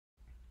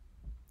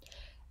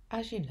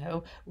As you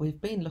know,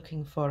 we've been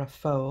looking for a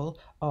foal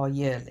or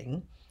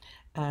yearling,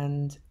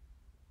 and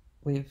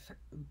we've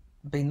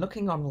been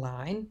looking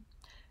online.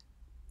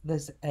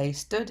 There's a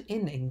stud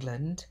in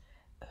England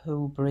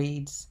who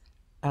breeds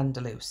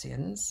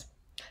Andalusians,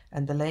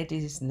 and the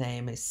lady's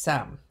name is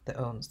Sam that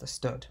owns the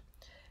stud.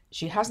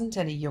 She hasn't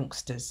any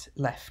youngsters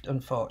left,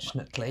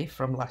 unfortunately,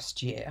 from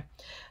last year,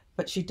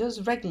 but she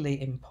does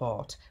regularly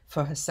import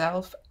for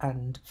herself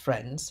and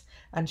friends,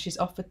 and she's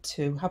offered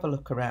to have a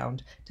look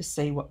around to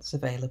see what's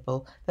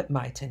available that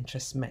might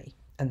interest me.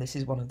 And this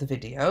is one of the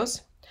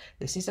videos.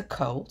 This is a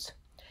colt.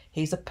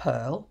 He's a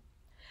pearl,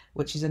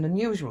 which is an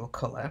unusual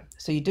colour,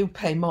 so you do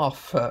pay more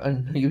for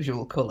an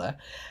unusual colour.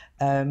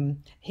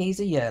 He's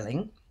a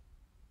yearling.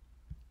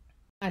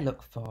 I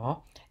look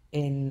for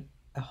in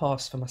a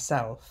horse for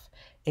myself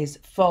is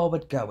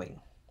forward going,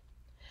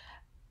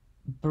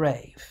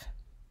 brave,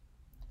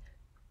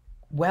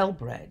 well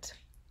bred,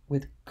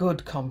 with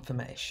good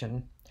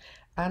conformation,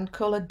 and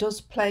colour does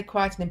play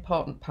quite an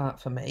important part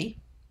for me.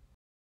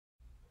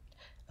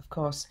 Of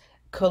course,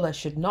 colour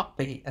should not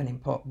be an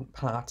important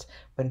part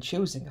when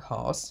choosing a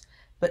horse,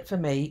 but for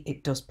me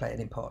it does play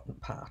an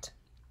important part.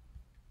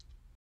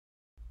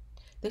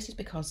 This is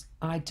because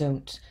I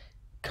don't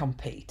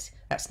compete.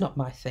 That's not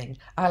my thing.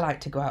 I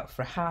like to go out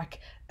for a hike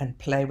and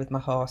play with my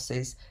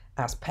horses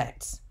as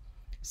pets.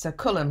 So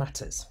colour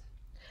matters.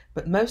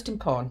 But most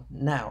important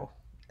now,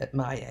 at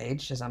my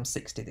age, as I'm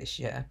 60 this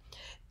year,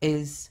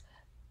 is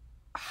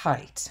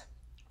height.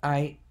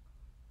 I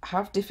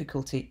have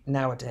difficulty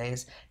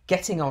nowadays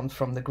getting on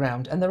from the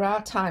ground, and there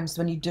are times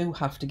when you do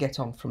have to get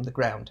on from the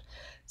ground.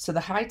 So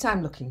the height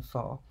I'm looking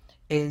for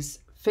is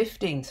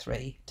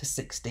 15.3 to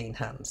 16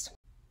 hands.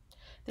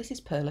 This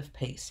is Pearl of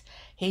Peace.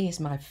 He is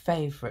my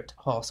favourite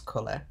horse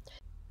colour.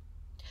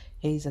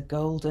 He's a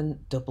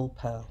golden double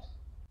pearl.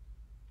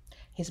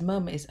 His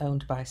mum is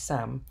owned by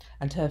Sam,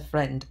 and her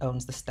friend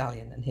owns the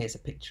stallion, and here's a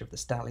picture of the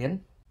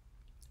stallion.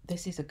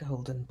 This is a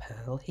golden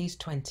pearl. He's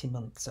 20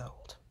 months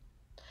old,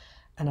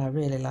 and I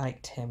really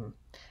liked him,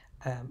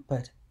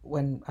 but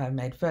when I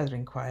made further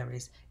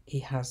inquiries, he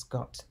has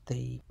got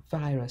the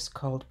virus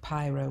called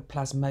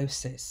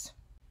pyroplasmosis.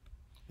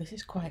 This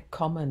is quite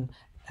common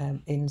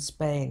in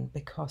Spain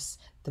because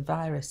the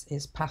virus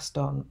is passed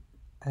on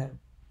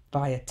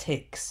via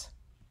ticks.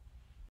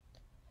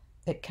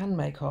 It can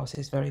make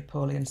horses very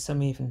poorly and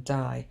some even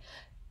die,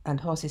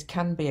 and horses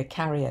can be a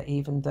carrier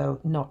even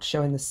though not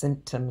showing the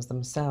symptoms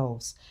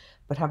themselves.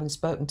 But having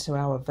spoken to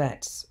our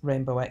vets,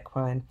 Rainbow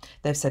Equine,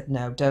 they've said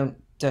no,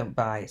 don't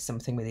buy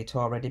something with it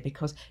already,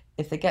 because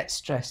if they get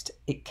stressed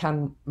it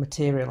can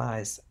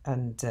materialise,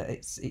 and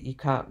you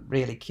can't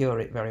really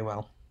cure it very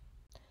well.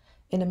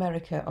 In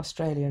America,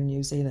 Australia and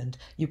New Zealand,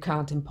 you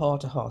can't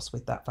import a horse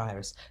with that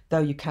virus, though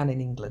you can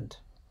in England.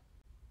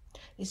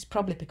 It's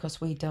probably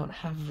because we don't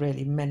have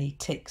really many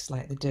ticks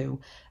like they do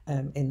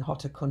in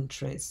hotter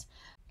countries.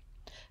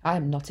 I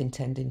am not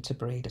intending to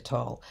breed at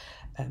all,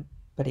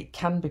 but it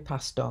can be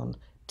passed on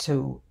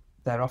to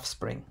their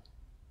offspring.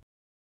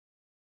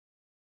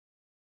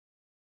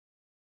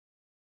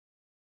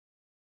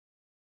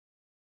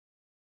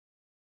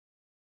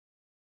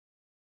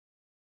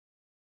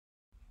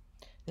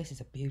 This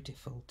is a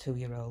beautiful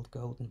 2-year-old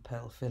golden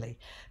pearl filly,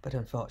 but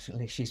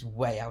unfortunately she's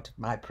way out of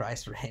my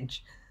price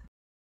range.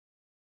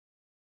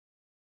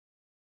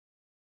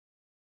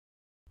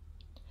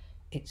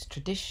 It's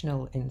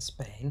traditional in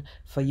Spain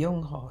for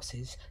young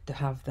horses to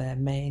have their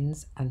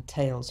manes and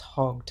tails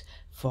hogged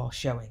for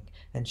showing,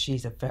 and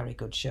she's a very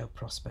good show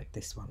prospect,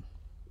 this one.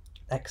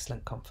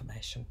 Excellent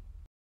conformation.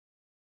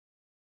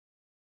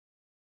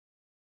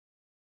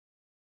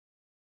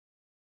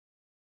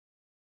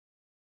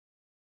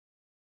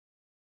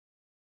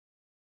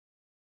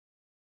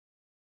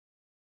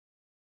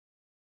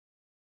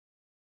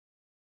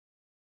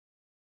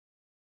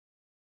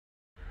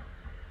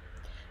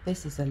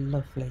 This is a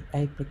lovely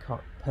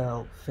apricot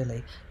pearl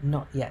filly,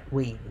 not yet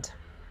weaned.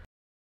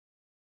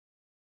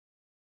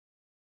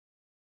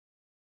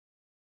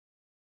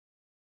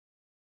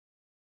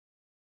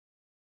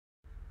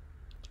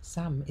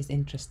 Sam is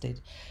interested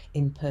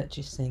in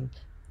purchasing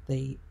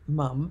the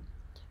mum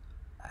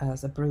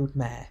as a brood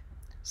mare,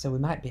 so we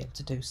might be able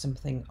to do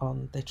something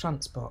on the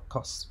transport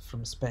costs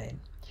from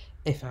Spain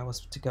if I was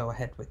to go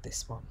ahead with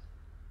this one.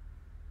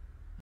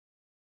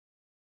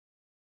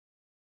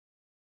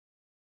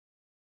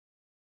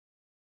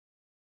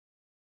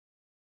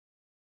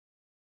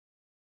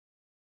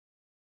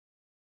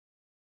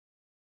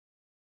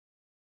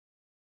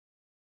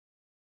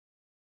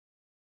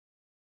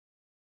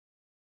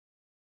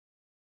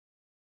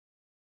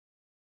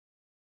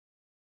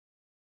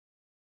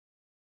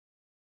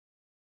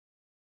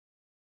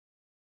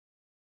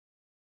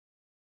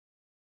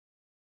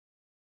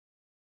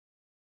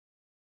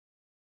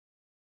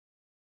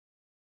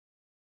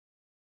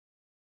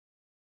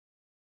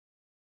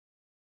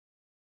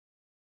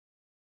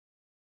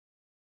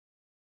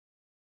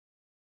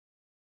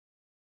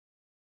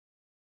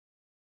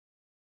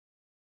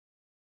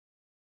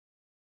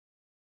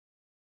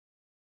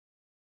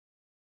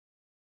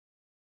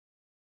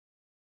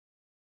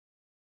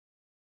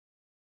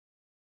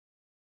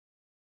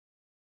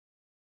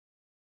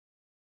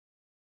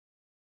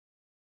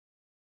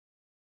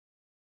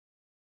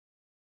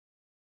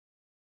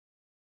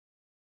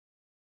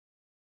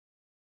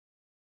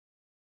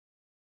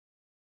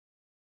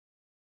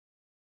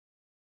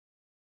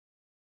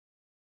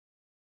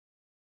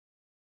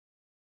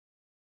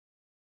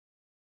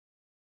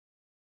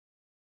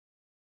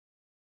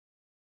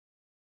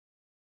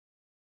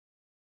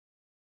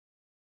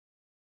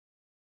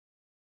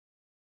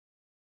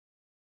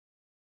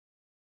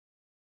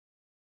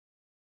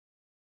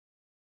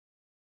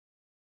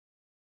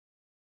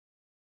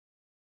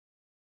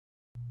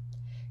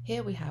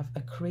 Here we have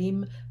a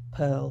cream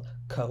pearl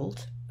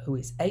colt who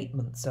is 8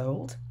 months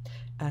old,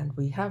 and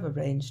we have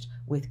arranged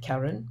with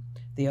Karen,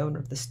 the owner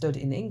of the stud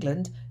in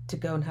England, to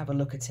go and have a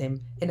look at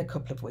him in a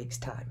couple of weeks'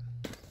 time.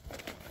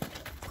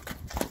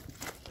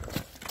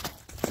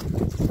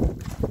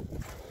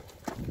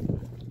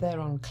 They're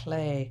on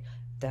clay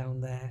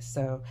down there,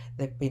 so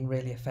they've been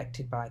really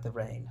affected by the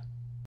rain.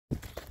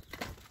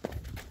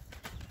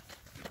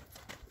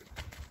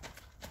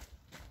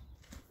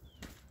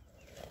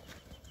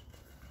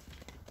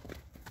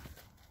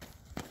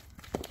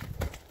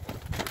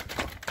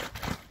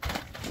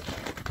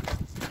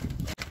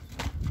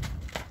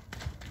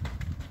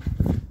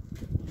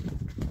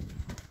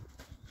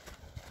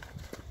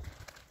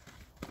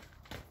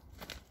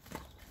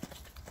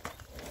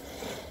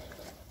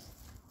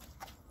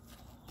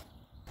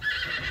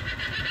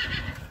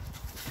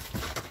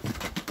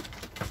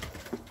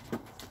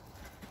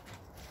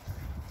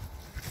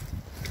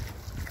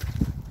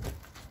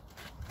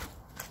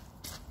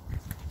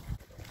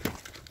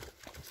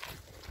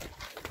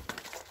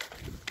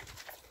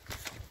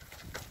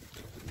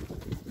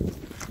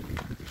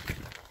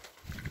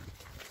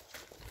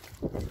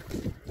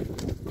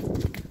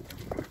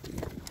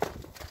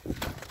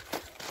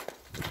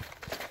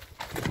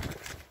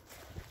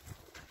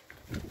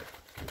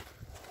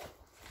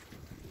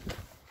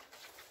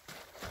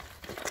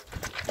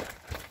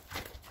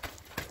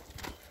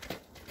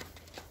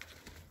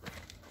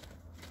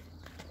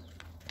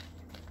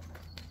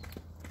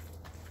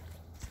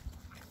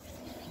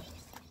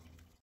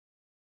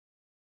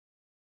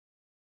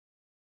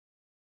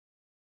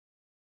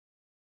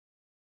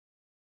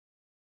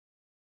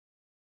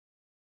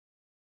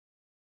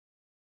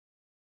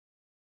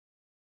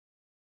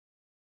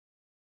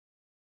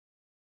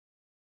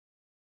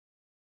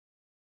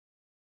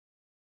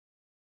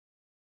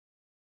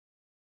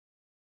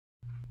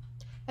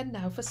 And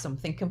now for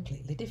something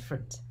completely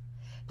different.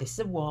 This is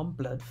a warm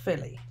blood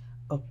filly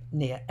up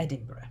near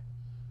Edinburgh.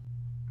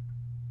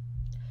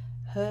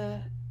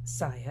 Her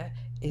sire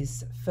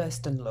is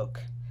First and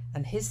Luck,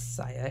 and his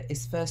sire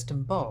is First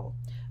and Ball,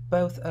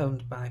 both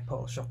owned by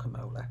Paul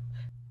Schockermoeller.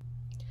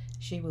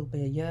 She will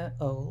be a year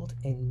old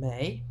in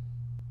May.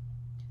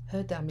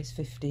 Her dam is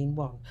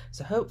 15-1,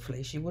 so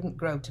hopefully she wouldn't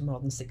grow to more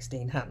than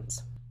 16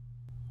 hands.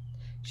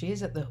 She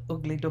is at the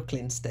ugly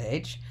duckling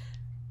stage.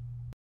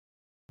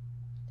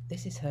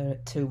 This is her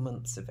at 2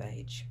 months of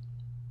age.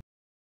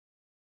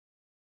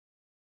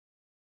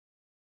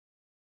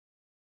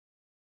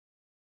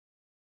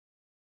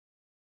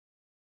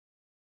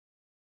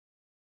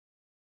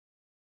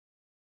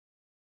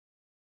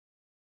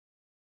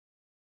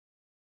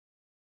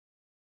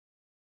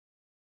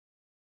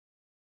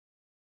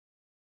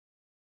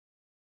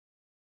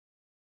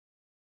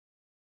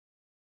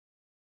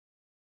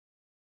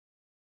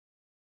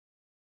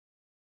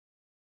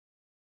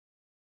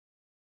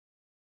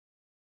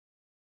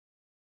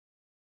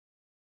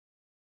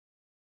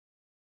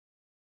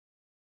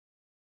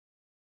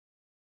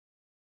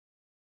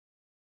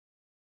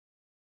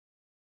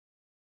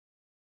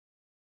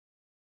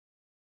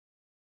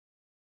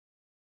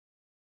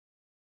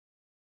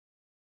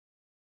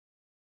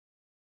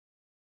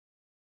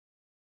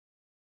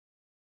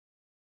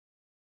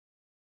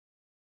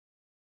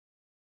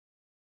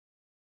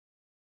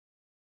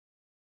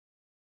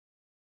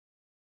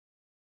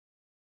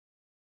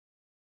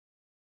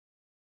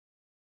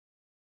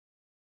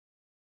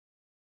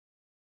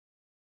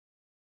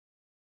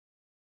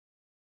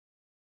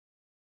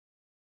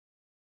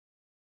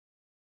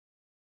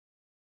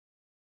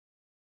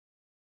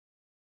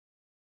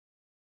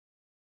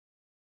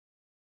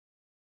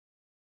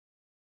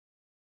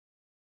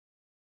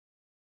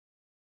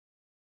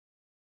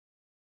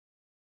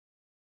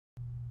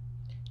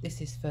 This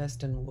is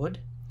First and Wood.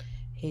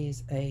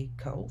 He's a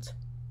colt.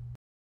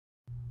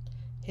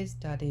 His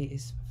daddy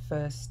is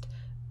First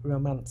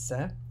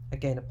Romancer,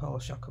 again a Paul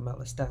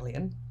Schockermoeller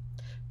stallion,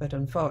 but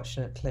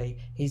unfortunately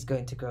he's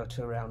going to go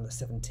to around the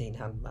 17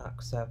 hand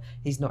mark, so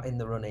he's not in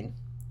the running,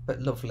 but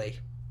lovely.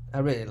 I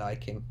really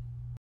like him.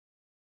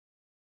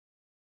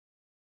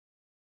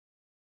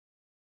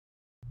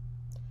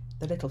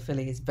 The little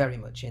filly is very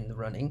much in the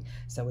running,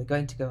 so we're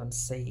going to go and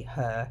see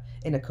her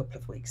in a couple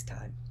of weeks'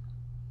 time.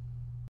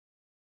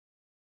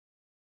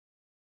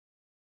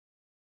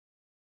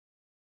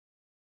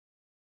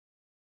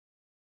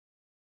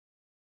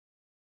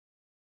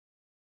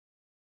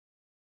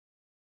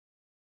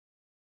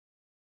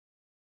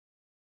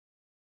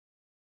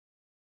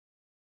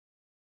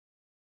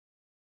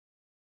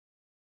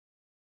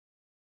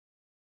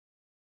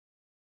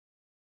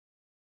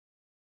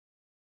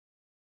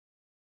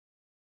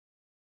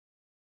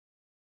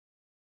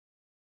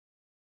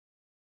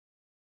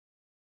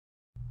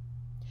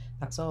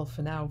 That's all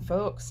for now,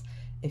 folks.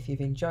 If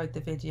you've enjoyed the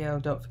video,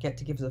 don't forget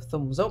to give us a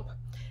thumbs up,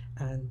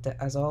 and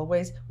as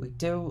always, we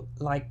do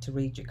like to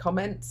read your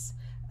comments.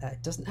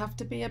 It doesn't have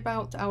to be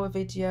about our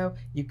video.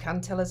 You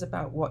can tell us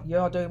about what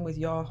you're doing with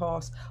your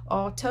horse,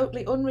 or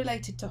totally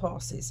unrelated to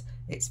horses.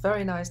 It's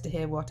very nice to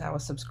hear what our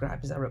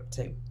subscribers are up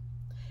to.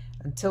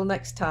 Until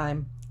next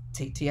time,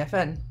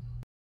 TTFN.